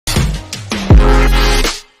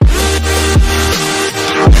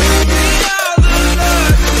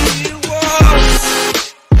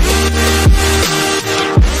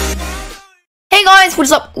what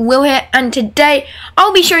is up, Will here, and today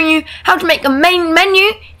I'll be showing you how to make a main menu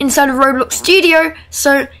inside of ROBLOX Studio,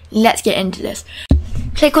 so let's get into this.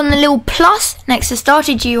 Click on the little plus next to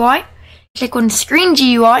Starter GUI, click on Screen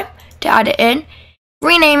GUI to add it in,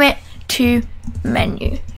 rename it to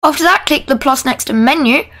Menu. After that, click the plus next to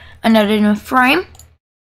Menu and add in a frame.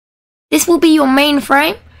 This will be your main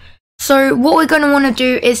frame, so what we're going to want to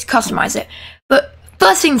do is customize it. But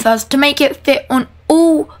first things first, to make it fit on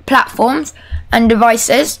all platforms and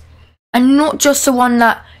devices and not just the one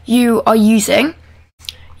that you are using,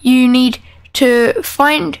 you need to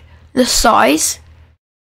find the size,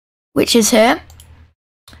 which is here,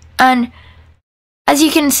 and as you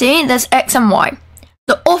can see there's X and Y.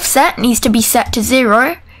 The offset needs to be set to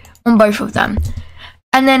 0 on both of them,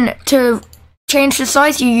 and then to change the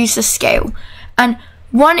size you use the scale, and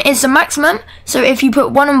 1 is the maximum, so if you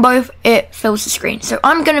put 1 on both it fills the screen. So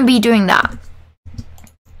I'm going to be doing that.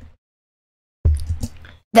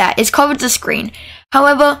 There, it's covered the screen.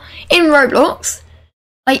 However, in Roblox,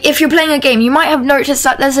 like if you're playing a game, you might have noticed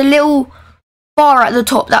that there's a little bar at the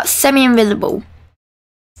top that's semi-invisible.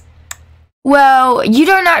 Well, you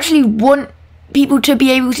don't actually want people to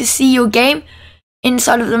be able to see your game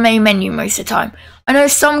inside of the main menu most of the time. I know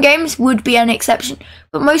some games would be an exception,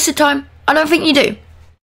 but most of the time, I don't think you do.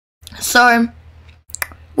 So,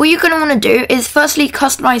 what you're going to want to do is firstly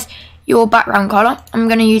customize your background color. I'm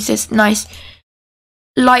going to use this nice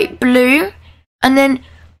light blue, and then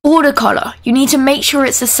border color. You need to make sure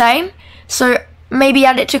it's the same, so maybe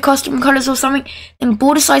add it to custom colors or something. And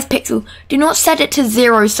border size pixel, do not set it to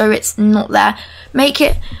 0 so it's not there. Make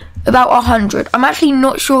it about 100. I'm actually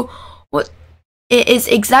not sure what it is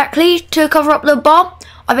exactly to cover up the bar.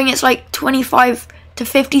 I think it's like 25 to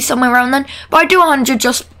 50, somewhere around then, but I do 100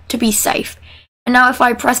 just to be safe. And now if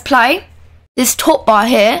I press play, this top bar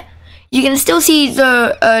here, you can still see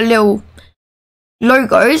the little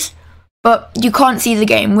logos, but you can't see the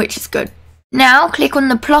game, which is good. Now click on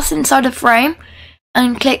the plus inside the frame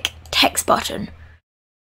and click text button.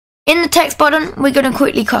 In the text button, we're going to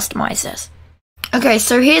quickly customize this. Okay,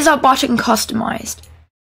 so here's our button customized.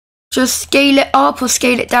 Just scale it up or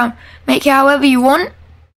scale it down, make it however you want,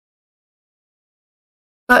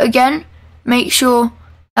 but again, make sure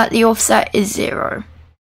that the offset is 0.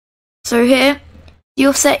 So here, the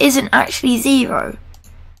offset isn't actually 0.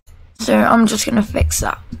 So I'm just going to fix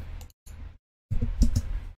that.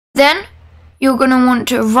 Then you're going to want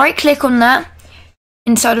to right click on that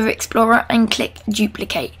inside of Explorer and click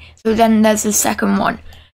duplicate. So then there's the second one.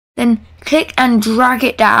 Then click and drag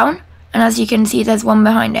it down, and as you can see there's one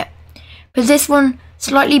behind it. Put this one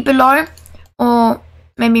slightly below, or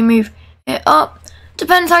maybe move it up.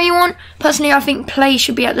 Depends how you want. Personally I think play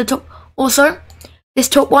should be at the top. Also, this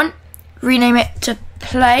top one, rename it to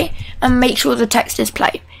play and make sure the text is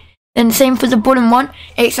play. Then same for the bottom one,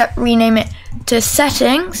 except rename it to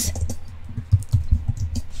settings,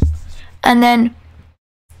 and then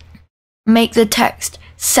make the text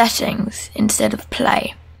settings instead of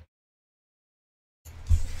play.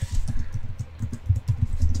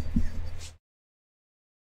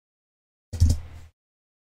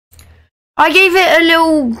 I gave it a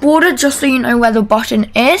little border just so you know where the button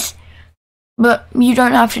is, but you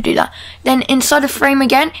don't have to do that. Then inside the frame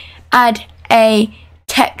again, add a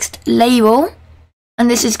text label, and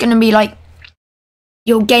this is going to be like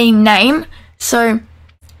your game name, so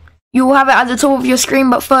you'll have it at the top of your screen,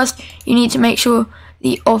 but first you need to make sure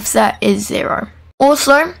the offset is 0.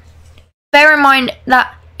 Also, bear in mind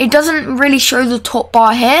that it doesn't really show the top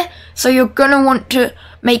bar here, so you're going to want to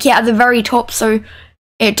make it at the very top so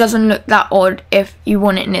it doesn't look that odd if you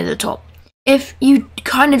want it near the top. If you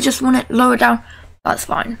kind of just want it lower down, that's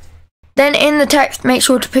fine. Then in the text, make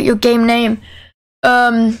sure to put your game name.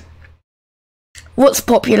 What's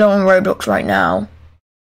popular on Roblox right now?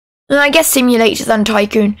 And I guess simulators and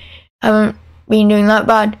tycoon haven't been doing that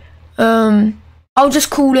bad. I'll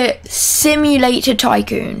just call it Simulator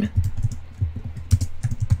Tycoon.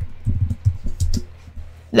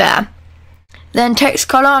 There. Then text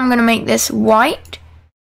color, I'm going to make this white.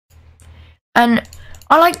 And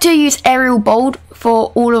I like to use Arial Bold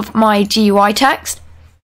for all of my GUI text.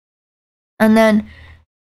 And then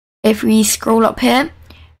if we scroll up here,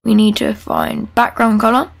 we need to find background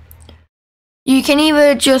color. You can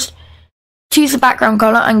either just choose the background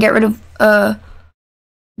color and get rid of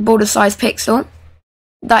border size pixel.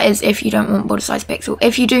 That is if you don't want border size pixel.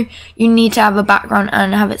 If you do, you need to have a background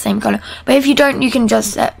and have it same color. But if you don't, you can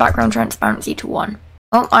just set background transparency to 1.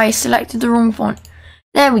 Oh, I selected the wrong font.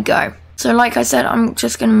 There we go. So like I said, I'm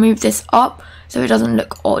just going to move this up so it doesn't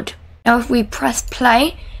look odd. Now if we press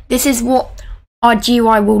play, this is what our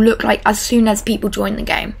GUI will look like as soon as people join the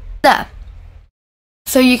game. There.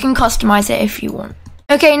 so you can customize it if you want.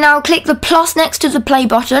 Okay, now click the plus next to the play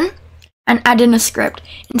button and add in a script.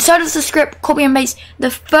 Inside of the script, copy and paste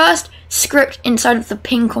the first script inside of the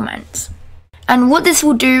pinned comments. And what this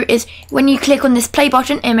will do is when you click on this play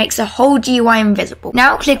button, it makes the whole GUI invisible.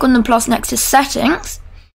 Now click on the plus next to settings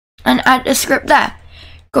and add a script there.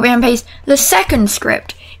 Copy and paste the second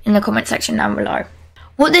script in the comment section down below.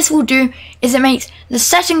 What this will do is it makes the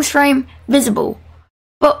settings frame visible.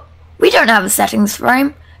 But we don't have a settings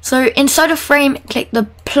frame. So inside of frame, click the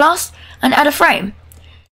plus and add a frame.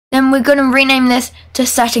 Then we're going to rename this to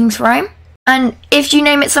settings frame. And if you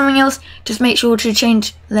name it something else, just make sure to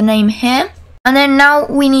change the name here. And then now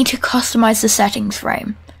we need to customize the settings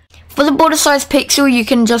frame. For the border size pixel, you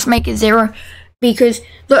can just make it 0 because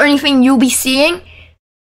the only thing you'll be seeing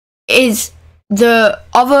is the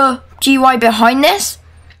other GUI behind this,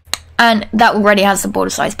 and that already has the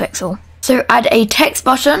border size pixel. So add a text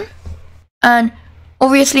button and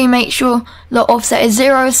obviously make sure the offset is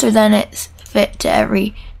 0 so then it's fit to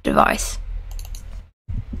every device.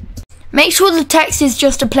 Make sure the text is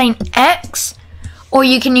just a plain X, or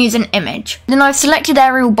you can use an image. Then I've selected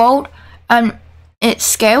Arial Bold and it's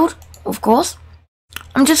scaled, of course.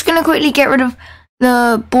 I'm just going to quickly get rid of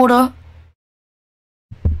the border.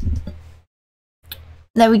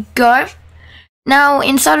 There we go. Now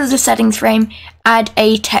inside of the settings frame, add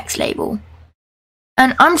a text label.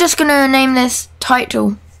 And I'm just going to name this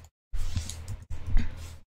title.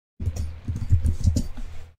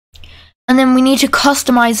 And then we need to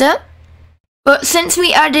customize it. But since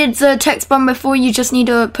we added the text button before, you just need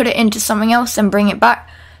to put it into something else and bring it back.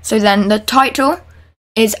 So then the title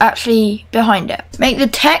is actually behind it. Make the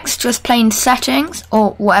text just plain settings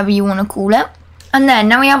or whatever you want to call it. And then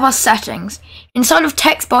now we have our settings. Inside of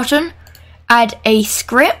text button, add a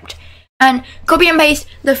script and copy and paste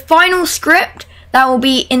the final script that will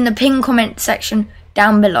be in the pinned comment section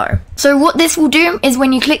down below. So what this will do is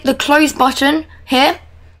when you click the close button here,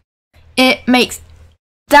 it makes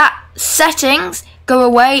that settings go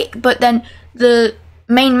away, but then the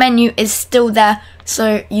main menu is still there,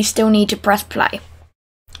 so you still need to press play.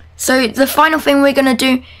 So the final thing we're going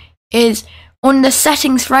to do is on the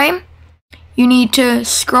settings frame, you need to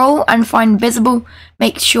scroll and find visible,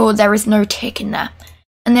 make sure there is no tick in there.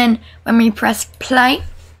 And then when we press play,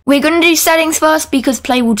 we're going to do settings first because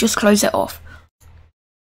play will just close it off.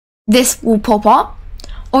 This will pop up.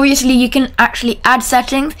 Obviously you can actually add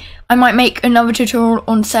settings. I might make another tutorial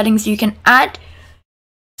on settings you can add.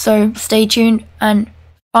 So stay tuned and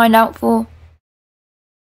find out for.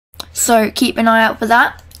 So keep an eye out for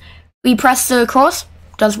that. We press the cross,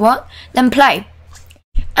 does what? Then play.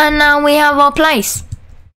 And now we have our place.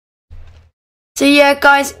 So yeah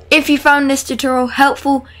guys, if you found this tutorial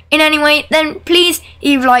helpful in any way, then please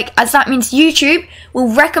leave a like, as that means YouTube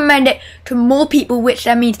will recommend it to more people, which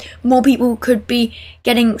that means more people could be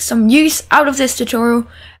getting some use out of this tutorial.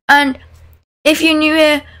 And if you're new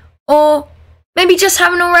here, or maybe just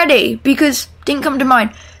haven't already because didn't come to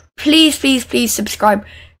mind, please subscribe,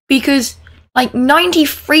 because like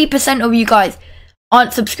 93% of you guys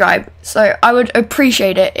aren't subscribed, so I would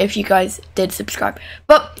appreciate it if you guys did subscribe.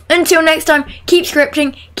 But until next time, keep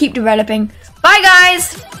scripting, keep developing. Bye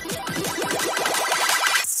guys!